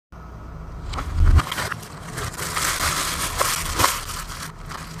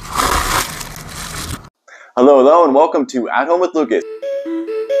Hello, hello, and welcome to At Home with Lucas.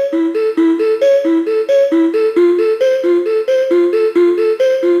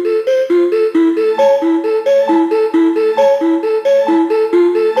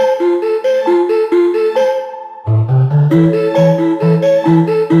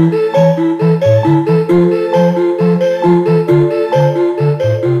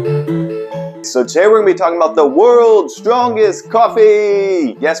 So today we're going to be talking about the world's strongest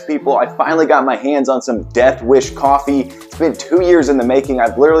coffee. Yes, people, I finally got my hands on some Death Wish coffee. It's been 2 years in the making.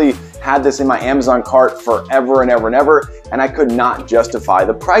 I've literally had this in my Amazon cart forever and ever and ever, and I could not justify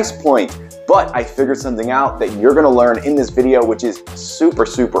the price point. But I figured something out that you're gonna learn in this video, which is super,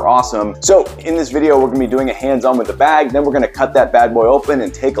 super awesome. So in this video, we're gonna be doing a hands-on with the bag. Then we're gonna cut that bad boy open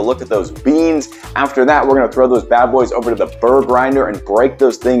and take a look at those beans. After that, we're gonna throw those bad boys over to the burr grinder and break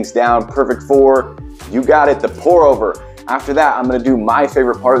those things down. Perfect for, you got it, the pour over. After that, I'm gonna do my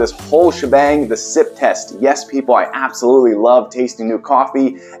favorite part of this whole shebang, the sip test. Yes, people, I absolutely love tasting new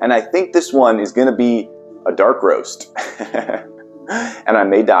coffee, and I think this one is gonna be a dark roast. And I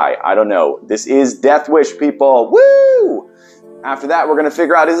may die, I don't know. This is Death Wish, people, woo! After that, we're gonna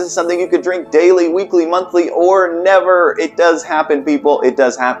figure out, is this something you could drink daily, weekly, monthly, or never? It does happen, people, it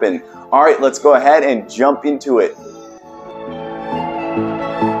does happen. All right, let's go ahead and jump into it.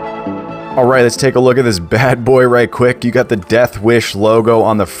 All right, let's take a look at this bad boy right quick. You got the Death Wish logo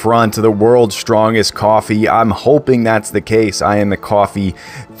on the front, the world's strongest coffee. I'm hoping that's the case. I am a coffee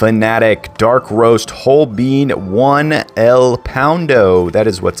fanatic. Dark roast whole bean 1 El Poundo. That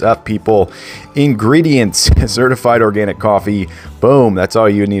is what's up, people. Ingredients, certified organic coffee. Boom, that's all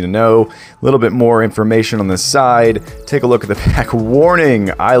you need to know. A little bit more information on the side. Take a look at the back.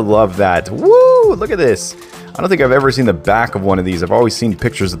 Warning, I love that. Woo, look at this. I don't think I've ever seen the back of one of these. I've always seen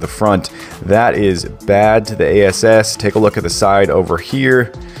pictures of the front. That is bad to the ASS. Take a look at the side over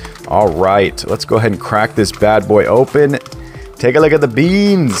here. All right, let's go ahead and crack this bad boy open. Take a look at the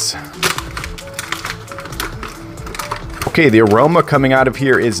beans. Okay, the aroma coming out of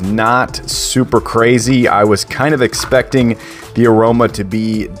here is not super crazy. I was kind of expecting the aroma to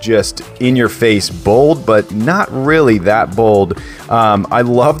be just in your face bold, but not really that bold. I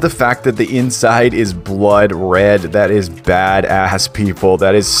love the fact that the inside is blood red. That is badass, people.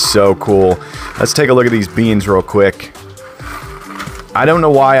 That is so cool. Let's take a look at these beans real quick. I don't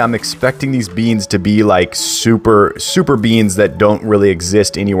know why I'm expecting these beans to be like super beans that don't really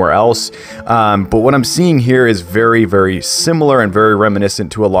exist anywhere else. But what I'm seeing here is very, very similar and very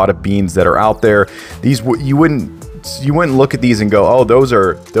reminiscent to a lot of beans that are out there. These you wouldn't look at these and go, oh, those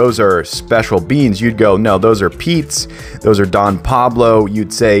are special beans. You'd go, no, those are Pete's, those are Don Pablo.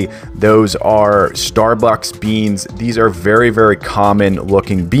 You'd say those are Starbucks beans. These are very, very common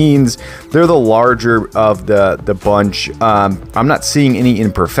looking beans. They're the larger of the bunch. I'm not seeing any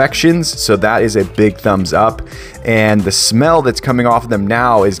imperfections, so that is a big thumbs up. And the smell that's coming off of them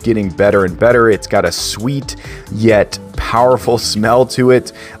now is getting better and better. It's got a sweet yet powerful smell to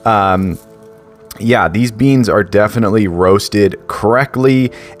it. Yeah, these beans are definitely roasted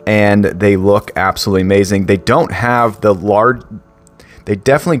correctly, and they look absolutely amazing. They don't have they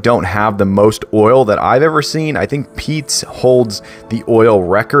definitely don't have the most oil that I've ever seen. I think Pete's holds the oil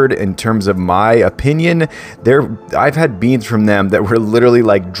record in terms of my opinion. I've had beans from them that were literally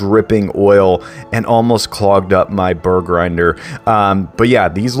like dripping oil and almost clogged up my burr grinder. But yeah,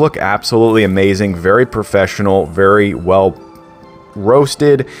 these look absolutely amazing, very professional, very well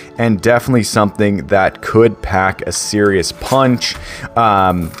roasted, and definitely something that could pack a serious punch.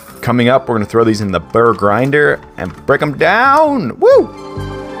 Coming up, we're going to throw these in the burr grinder and break them down.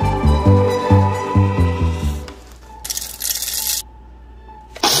 Woo!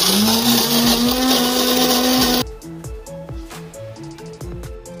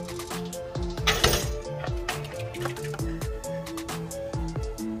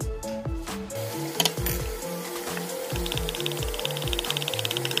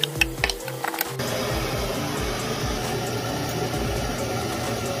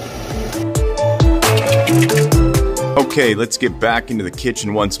 Okay, let's get back into the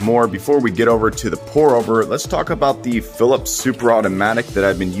kitchen once more. Before we get over to the pour over, let's talk about the Philips Super Automatic that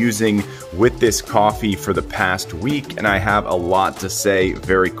I've been using with this coffee for the past week, and I have a lot to say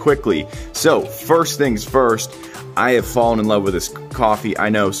very quickly. So, first things first, I have fallen in love with this coffee. I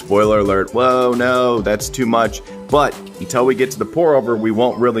know, spoiler alert, whoa, no, that's too much. But until we get to the pour over, we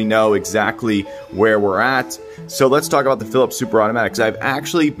won't really know exactly where we're at. So let's talk about the Philips Super Automatic. I've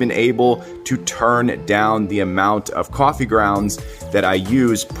actually been able to turn down the amount of coffee grounds that I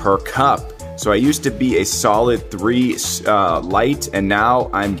use per cup. So I used to be a solid 3 light, and now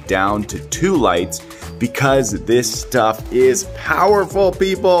I'm down to 2 lights because this stuff is powerful,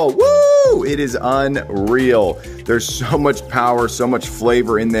 people. Woo! Woo! It is unreal. There's so much power, so much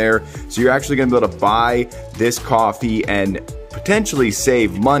flavor in there. So you're actually gonna be able to buy this coffee and potentially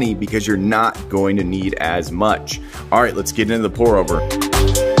save money because you're not going to need as much. All right, let's get into the pour over.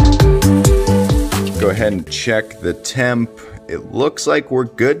 Go ahead and check the temp. It looks like we're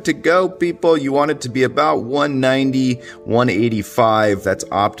good to go, people. You want it to be about 190, 185. That's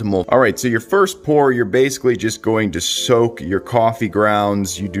optimal. All right, so your first pour, you're basically just going to soak your coffee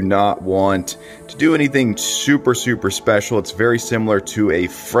grounds. You do not want to do anything super, super special. It's very similar to a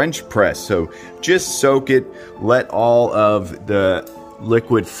French press. So just soak it, let all of the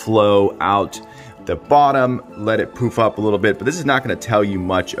liquid flow out the bottom, let it poof up a little bit, but this is not going to tell you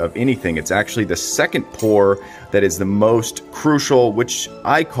much of anything. It's actually the second pour that is the most crucial, which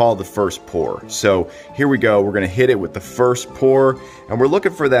I call the first pour. So here we go. We're going to hit it with the first pour, and we're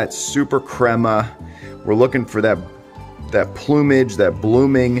looking for that super crema. We're looking for that plumage, that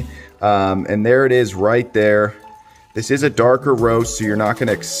blooming, and there it is right there. This is a darker roast, so you're not going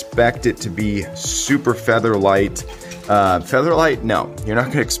to expect it to be super feather light. Feather light? No, you're not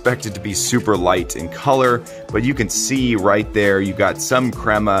going to expect it to be super light in color, but you can see right there you got some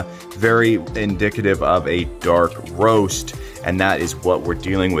crema, very indicative of a dark roast, and that is what we're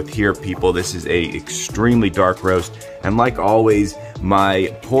dealing with here, people. This is a extremely dark roast, and like always,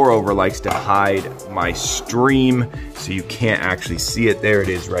 my pour over likes to hide my stream, so you can't actually see it. There it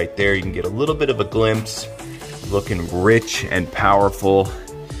is right there. You can get a little bit of a glimpse, looking rich and powerful.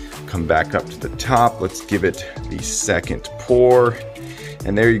 Come back up to the top. Let's give it the second pour.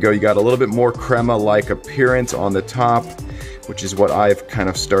 And there you go. You got a little bit more crema-like appearance on the top, which is what I've kind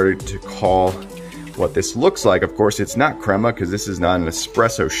of started to call what this looks like. Of course, it's not crema because this is not an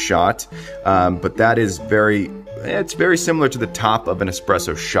espresso shot, but that is it's very similar to the top of an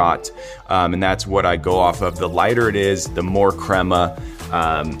espresso shot, and that's what I go off of. The lighter it is, the more crema,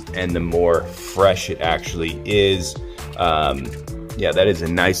 and the more fresh it actually is. Yeah, that is a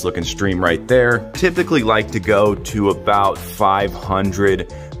nice looking stream right there. Typically like to go to about 500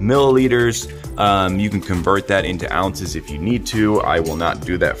 milliliters. You can convert that into ounces if you need to. I will not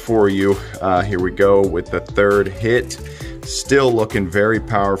do that for you. Here we go with the third hit. Still looking very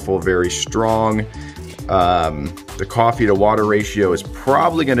powerful, very strong. The coffee to water ratio is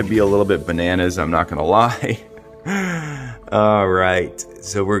probably gonna be a little bit bananas, I'm not gonna lie. All right,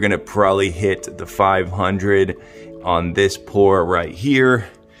 so we're gonna probably hit the 500 on this pour right here,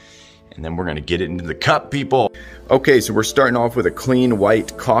 and then we're gonna get it into the cup, people. Okay, so we're starting off with a clean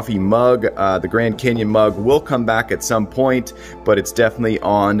white coffee mug. The Grand Canyon mug will come back at some point, but it's definitely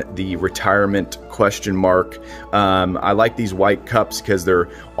on the retirement question mark. I like these white cups because they're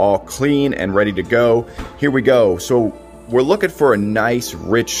all clean and ready to go. Here we go. So we're looking for a nice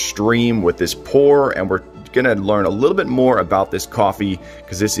rich stream with this pour, and we're gonna learn a little bit more about this coffee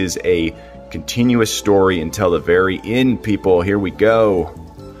because this is a continuous story until the very end, people. Here we go.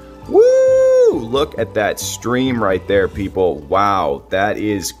 Woo! Look at that stream right there, people. Wow, that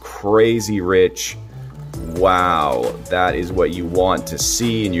is crazy rich. Wow, that is what you want to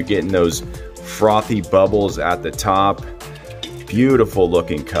see, and you're getting those frothy bubbles at the top. Beautiful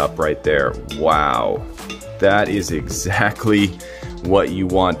looking cup right there. Wow, that is exactly what you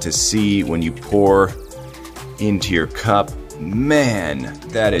want to see when you pour into your cup. Man,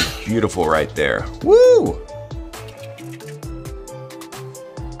 that is beautiful right there. Woo!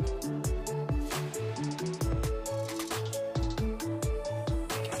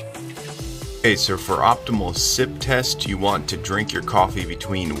 Okay, so for optimal sip test, you want to drink your coffee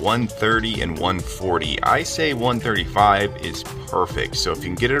between 130 and 140. I say 135 is perfect. So if you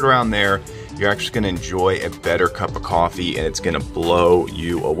can get it around there, you're actually going to enjoy a better cup of coffee, and it's going to blow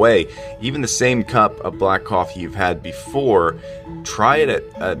you away. Even the same cup of black coffee you've had before, try it at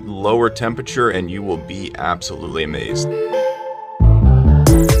a lower temperature and you will be absolutely amazed.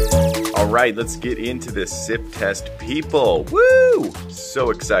 All right, let's get into this sip test, people. Woo! So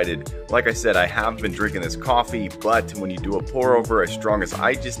excited. Like I said, I have been drinking this coffee, but when you do a pour over as strong as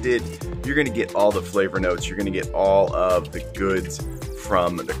I just did, you're gonna get all the flavor notes. You're gonna get all of the goods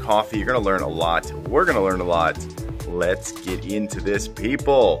from the coffee. You're gonna learn a lot. We're gonna learn a lot. Let's get into this,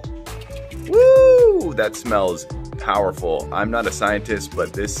 people. Woo! That smells powerful. I'm not a scientist,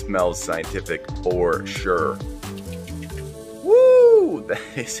 but this smells scientific for sure. Woo!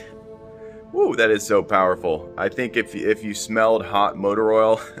 That is so powerful. I think if you smelled hot motor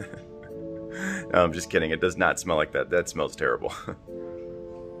oil, no, I'm just kidding. It does not smell like that. That smells terrible.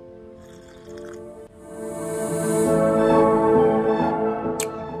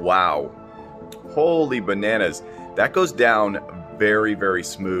 Wow. Holy bananas. That goes down very, very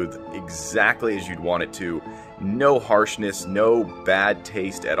smooth, exactly as you'd want it to. No harshness, no bad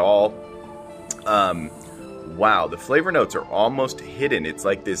taste at all. Wow, the flavor notes are almost hidden. It's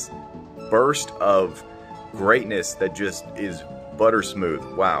like this burst of greatness that just is butter smooth.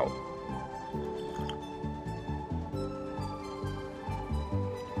 Wow.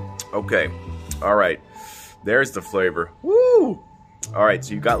 Okay, all right, there's the flavor. Woo! All right,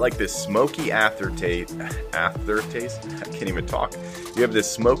 so you got like this smoky aftertaste. I can't even talk. You have this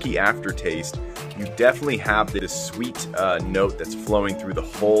smoky aftertaste. You definitely have this sweet note that's flowing through the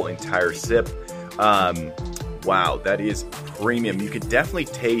whole entire sip. Wow, that is premium. You could definitely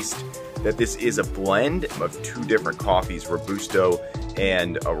taste that this is a blend of two different coffees, Robusto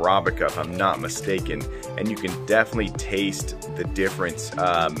and Arabica, if I'm not mistaken. And you can definitely taste the difference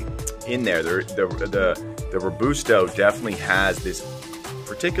in there. The Robusto definitely has this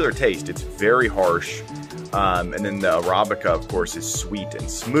particular taste. It's very harsh. And then the Arabica, of course, is sweet and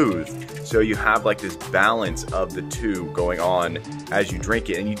smooth. So you have like this balance of the two going on as you drink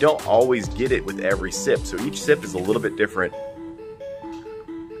it. And you don't always get it with every sip. So each sip is a little bit different.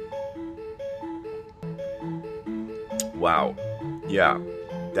 Wow. Yeah,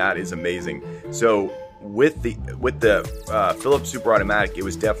 that is amazing. So with the Philips Super Automatic, it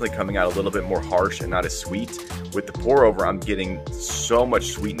was definitely coming out a little bit more harsh and not as sweet. With the pour over, I'm getting so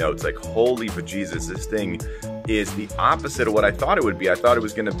much sweet notes. Like, holy bejesus, this thing is the opposite of what I thought it would be. I thought it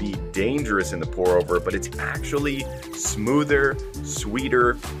was going to be dangerous in the pour over, but it's actually smoother,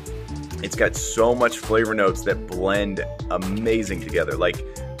 sweeter. It's got so much flavor notes that blend amazing together. Like,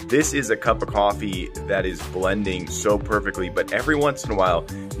 this is a cup of coffee that is blending so perfectly, but every once in a while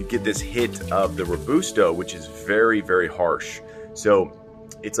you get this hit of the Robusto, which is very, very harsh. So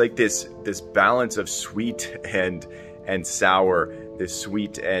it's like this balance of sweet and sour, this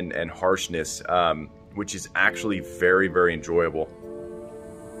sweet and harshness, which is actually very, very enjoyable.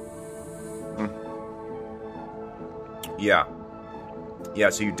 Yeah,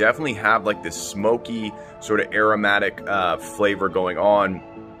 so you definitely have like this smoky sort of aromatic flavor going on.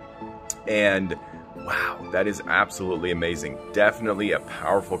 And wow, that is absolutely amazing. Definitely a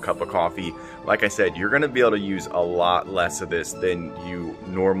powerful cup of coffee. Like I said, you're going to be able to use a lot less of this than you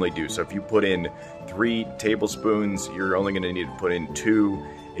normally do. So if you put in 3 tablespoons, you're only going to need to put in 2.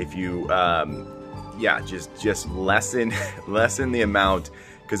 If you, yeah, just lessen the amount,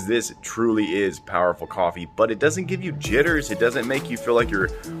 because this truly is powerful coffee. But it doesn't give you jitters. It doesn't make you feel like you're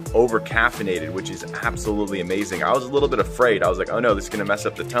over caffeinated, which is absolutely amazing. I was a little bit afraid. I was like, oh no, this is gonna mess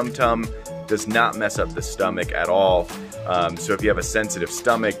up the tum-tum. Does not mess up the stomach at all. So if you have a sensitive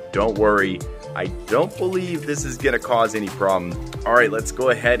stomach, don't worry. I don't believe this is gonna cause any problem. All right, let's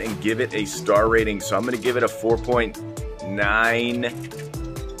go ahead and give it a star rating. So I'm gonna give it a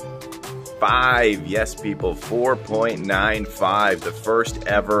 4.95. Yes, people, 4.95. The first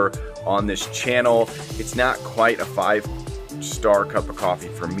ever on this channel. It's not quite a 5-star cup of coffee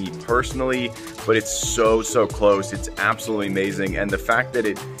for me personally, but it's so close. It's absolutely amazing. And the fact that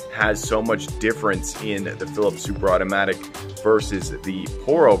it has so much difference in the Philips Super Automatic versus the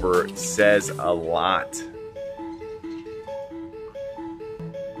pour over says a lot.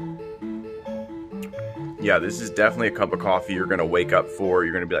 Yeah, this is definitely a cup of coffee you're gonna wake up for.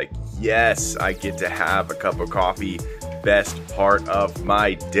 You're gonna be like, yes, I get to have a cup of coffee. Best part of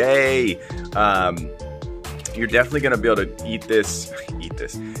my day. You're definitely gonna be able to eat this.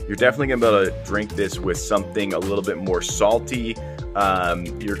 You're definitely gonna be able to drink this with something a little bit more salty.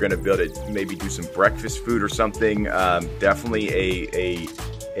 You're gonna be able to maybe do some breakfast food or something. Definitely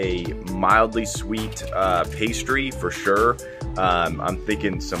a mildly sweet pastry for sure. I'm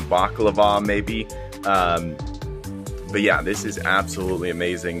thinking some baklava maybe. But yeah, this is absolutely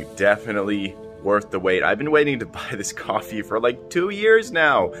amazing. Definitely worth the wait. I've been waiting to buy this coffee for like 2 years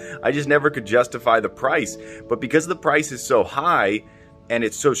now. I just never could justify the price. But because the price is so high and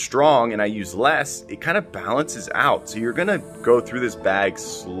it's so strong and I use less, it kind of balances out. So you're gonna go through this bag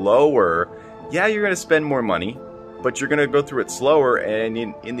slower. Yeah, you're gonna spend more money, but you're gonna go through it slower, and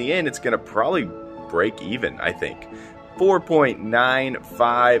in the end, it's gonna probably break even, I think.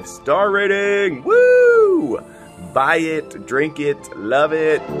 4.95 star rating. Woo! Buy it, drink it, love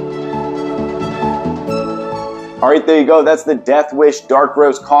it. All right, there you go. That's the Death Wish Dark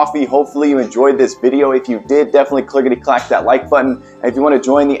Roast Coffee. Hopefully you enjoyed this video. If you did, definitely clickety-clack that like button. And if you want to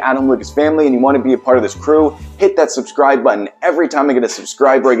join the Adam Lucas family and you want to be a part of this crew, hit that subscribe button. Every time I get a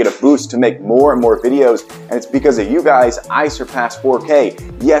subscriber, I get a boost to make more and more videos. And it's because of you guys, I surpassed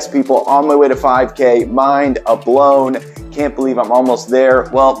 4K. Yes, people, on my way to 5K. Mind blown. Can't believe I'm almost there.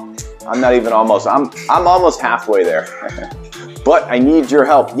 Well, I'm not even almost. I'm almost halfway there. But I need your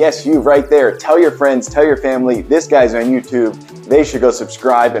help. Yes, you right there. Tell your friends, tell your family, this guy's on YouTube. They should go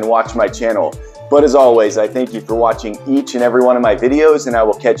subscribe and watch my channel. But as always, I thank you for watching each and every one of my videos, and I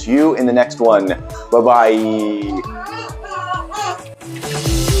will catch you in the next one. Bye-bye.